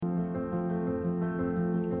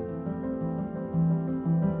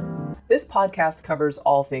This podcast covers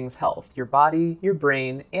all things health, your body, your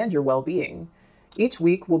brain, and your well-being. Each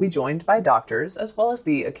week, we'll be joined by doctors, as well as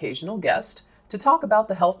the occasional guest, to talk about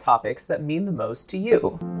the health topics that mean the most to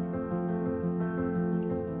you.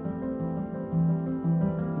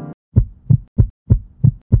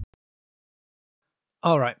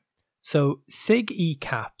 Alright, so SIG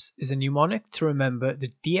caps is a mnemonic to remember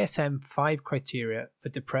the DSM 5 criteria for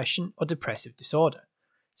depression or depressive disorder.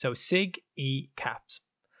 So SIG caps.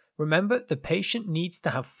 Remember, the patient needs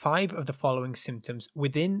to have 5 of the following symptoms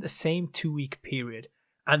within the same 2-week period,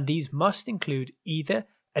 and these must include either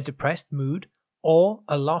a depressed mood or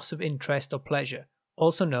a loss of interest or pleasure,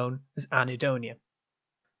 also known as anhedonia.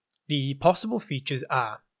 The possible features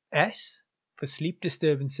are S for sleep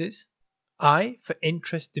disturbances, I for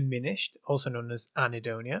interest diminished, also known as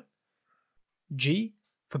anhedonia, G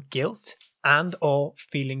for guilt and or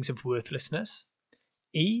feelings of worthlessness,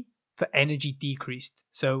 E for energy decreased,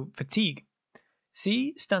 so fatigue,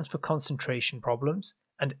 C stands for concentration problems,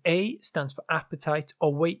 and A stands for appetite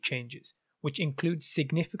or weight changes, which includes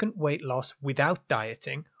significant weight loss without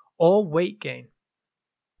dieting or weight gain.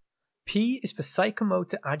 P is for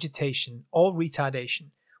psychomotor agitation or retardation,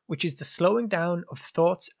 which is the slowing down of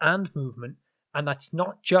thoughts and movement, and that's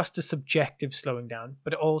not just a subjective slowing down,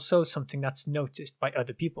 but also something that's noticed by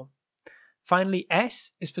other people. Finally,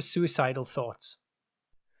 S is for suicidal thoughts.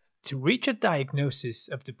 To reach a diagnosis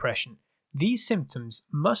of depression, these symptoms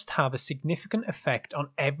must have a significant effect on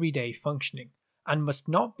everyday functioning and must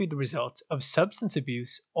not be the result of substance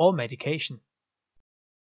abuse or medication.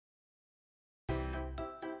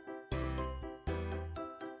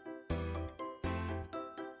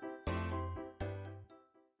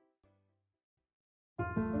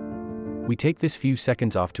 We take this few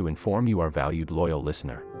seconds off to inform you, our valued loyal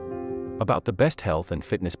listener, about the best health and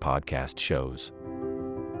fitness podcast shows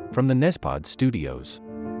from the Nespod studios.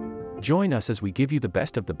 Join us as we give you the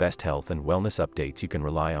best of the best health and wellness updates you can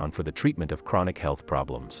rely on for the treatment of chronic health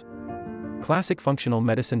problems. Classic functional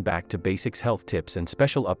medicine back to basics health tips and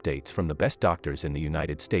special updates from the best doctors in the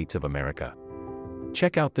United States of America.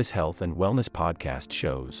 Check out this health and wellness podcast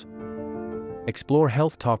shows. Explore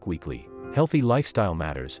Health Talk Weekly, Healthy Lifestyle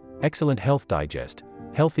Matters, Excellent Health Digest,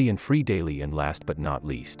 Healthy and Free Daily, and last but not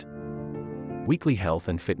least, Weekly Health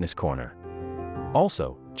and Fitness Corner.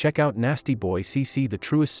 Also, check out Nasty Boy CC, the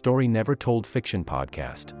truest story never told fiction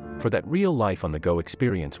podcast, for that real life on the go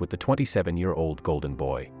experience with the 27-year-old golden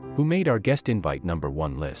boy, who made our guest invite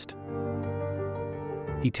 #1 list.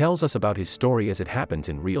 He tells us about his story as it happens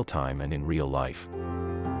in real time and in real life.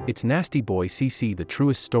 It's Nasty Boy CC, the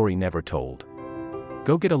truest story never told.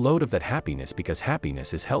 Go get a load of that happiness, because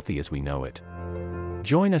happiness is healthy as we know it.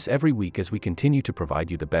 Join us every week as we continue to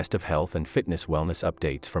provide you the best of health and fitness wellness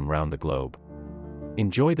updates from around the globe.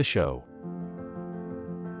 Enjoy the show.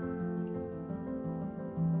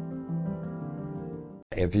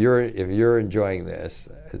 If you're enjoying this,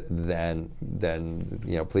 then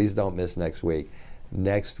please don't miss next week.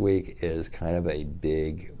 Next week is kind of a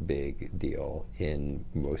big deal in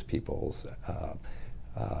most people's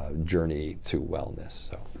journey to wellness.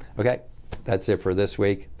 So, okay, that's it for this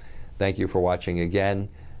week. Thank you for watching again,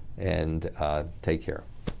 and take care.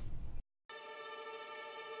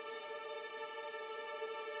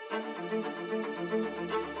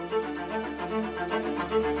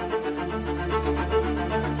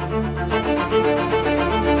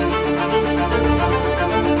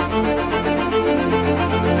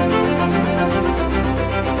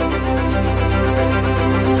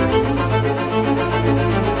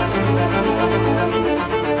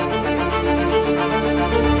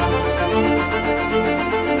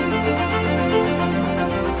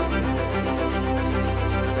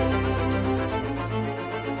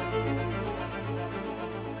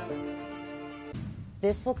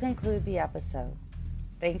 This will conclude the episode.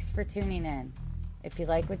 Thanks for tuning in. If you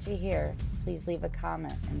like what you hear, please leave a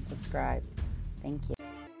comment and subscribe. Thank you.